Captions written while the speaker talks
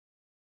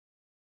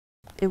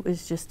It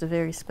was just a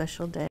very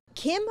special day.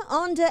 Kim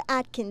Onda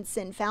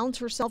Atkinson found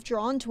herself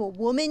drawn to a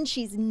woman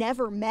she's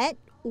never met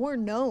or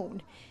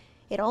known.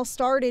 It all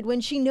started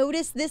when she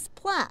noticed this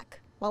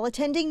plaque while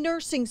attending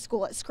nursing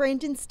school at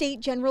Scranton State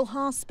General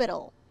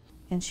Hospital.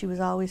 And she was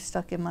always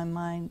stuck in my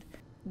mind.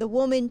 The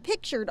woman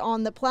pictured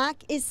on the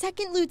plaque is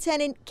Second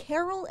Lieutenant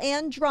Carol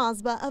Ann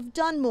Drazba of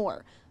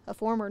Dunmore, a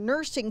former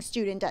nursing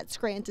student at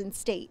Scranton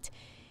State.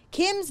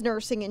 Kim's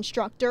nursing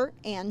instructor,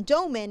 Ann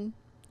Doman,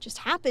 just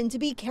happened to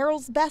be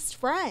Carol's best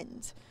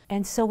friend.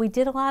 And so we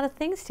did a lot of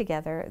things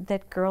together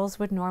that girls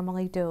would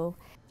normally do.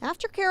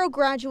 After Carol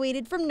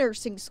graduated from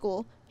nursing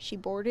school, she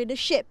boarded a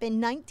ship in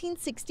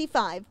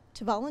 1965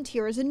 to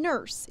volunteer as a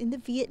nurse in the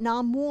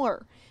Vietnam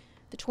War.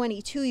 The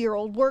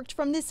 22-year-old worked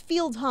from this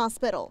field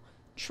hospital,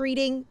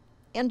 treating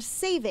and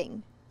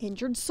saving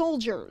injured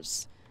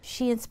soldiers.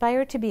 She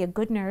inspired to be a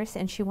good nurse,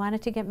 and she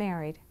wanted to get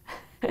married.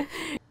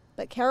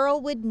 But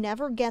Carol would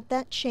never get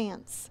that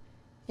chance.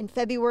 In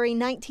February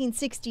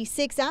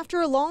 1966,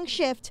 after a long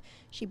shift,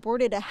 she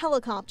boarded a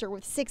helicopter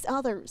with 6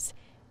 others.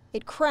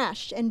 It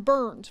crashed and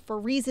burned for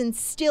reasons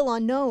still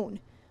unknown.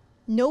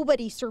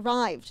 Nobody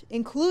survived,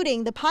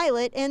 including the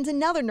pilot and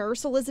another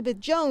nurse, Elizabeth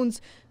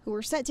Jones, who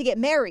were set to get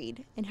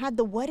married and had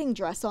the wedding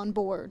dress on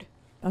board.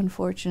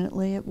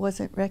 Unfortunately, it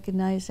wasn't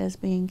recognized as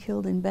being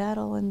killed in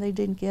battle, and they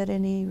didn't get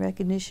any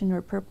recognition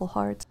or Purple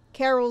Hearts.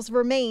 Carol's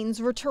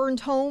remains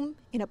returned home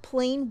in a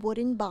plain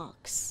wooden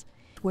box.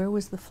 Where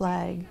was the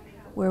flag?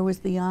 Where was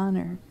the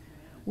honor?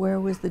 Where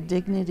was the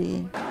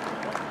dignity?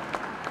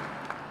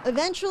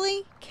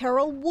 Eventually,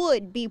 Carol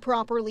would be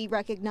properly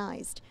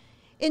recognized.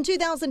 In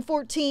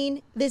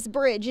 2014, this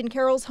bridge in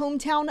Carol's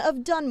hometown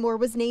of Dunmore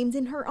was named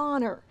in her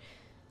honor.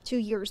 2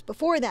 years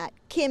before that,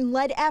 Kim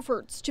led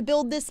efforts to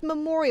build this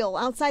memorial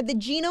outside the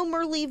Gino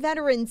Merlee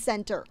Veterans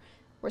Center,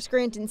 where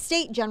Scranton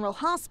State General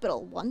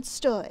Hospital once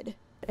stood.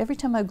 Every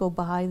time I go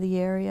by the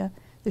area,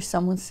 there's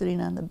someone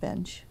sitting on the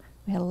bench.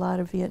 We had a lot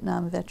of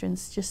Vietnam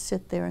veterans just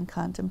sit there and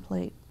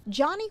contemplate.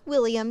 Johnny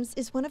Williams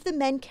is one of the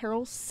men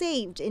Carol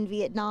saved in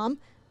Vietnam.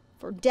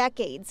 For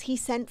decades, he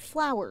sent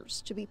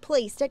flowers to be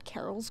placed at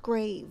Carol's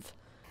grave.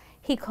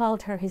 He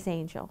called her his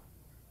angel,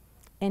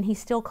 and he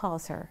still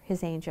calls her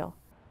his angel.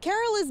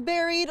 Carol is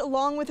buried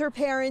along with her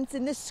parents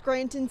in the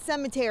Scranton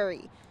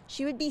Cemetery.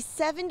 She would be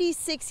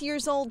 76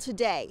 years old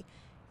today.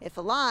 If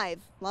alive,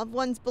 loved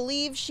ones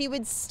believe she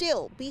would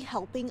still be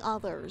helping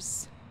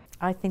others.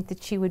 I think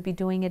that she would be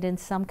doing it in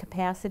some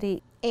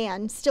capacity.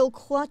 Anne still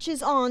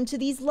clutches on to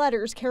these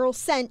letters Carol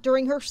sent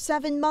during her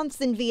 7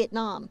 months in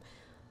Vietnam.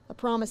 A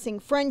promising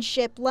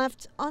friendship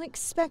left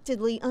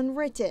unexpectedly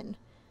unwritten.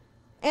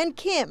 And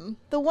Kim,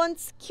 the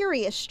once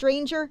curious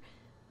stranger,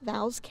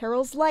 vows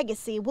Carol's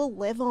legacy will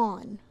live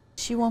on.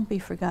 She won't be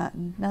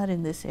forgotten, not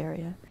in this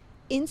area.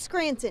 In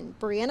Scranton,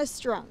 Brianna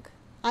Strunk,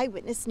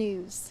 Eyewitness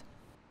News.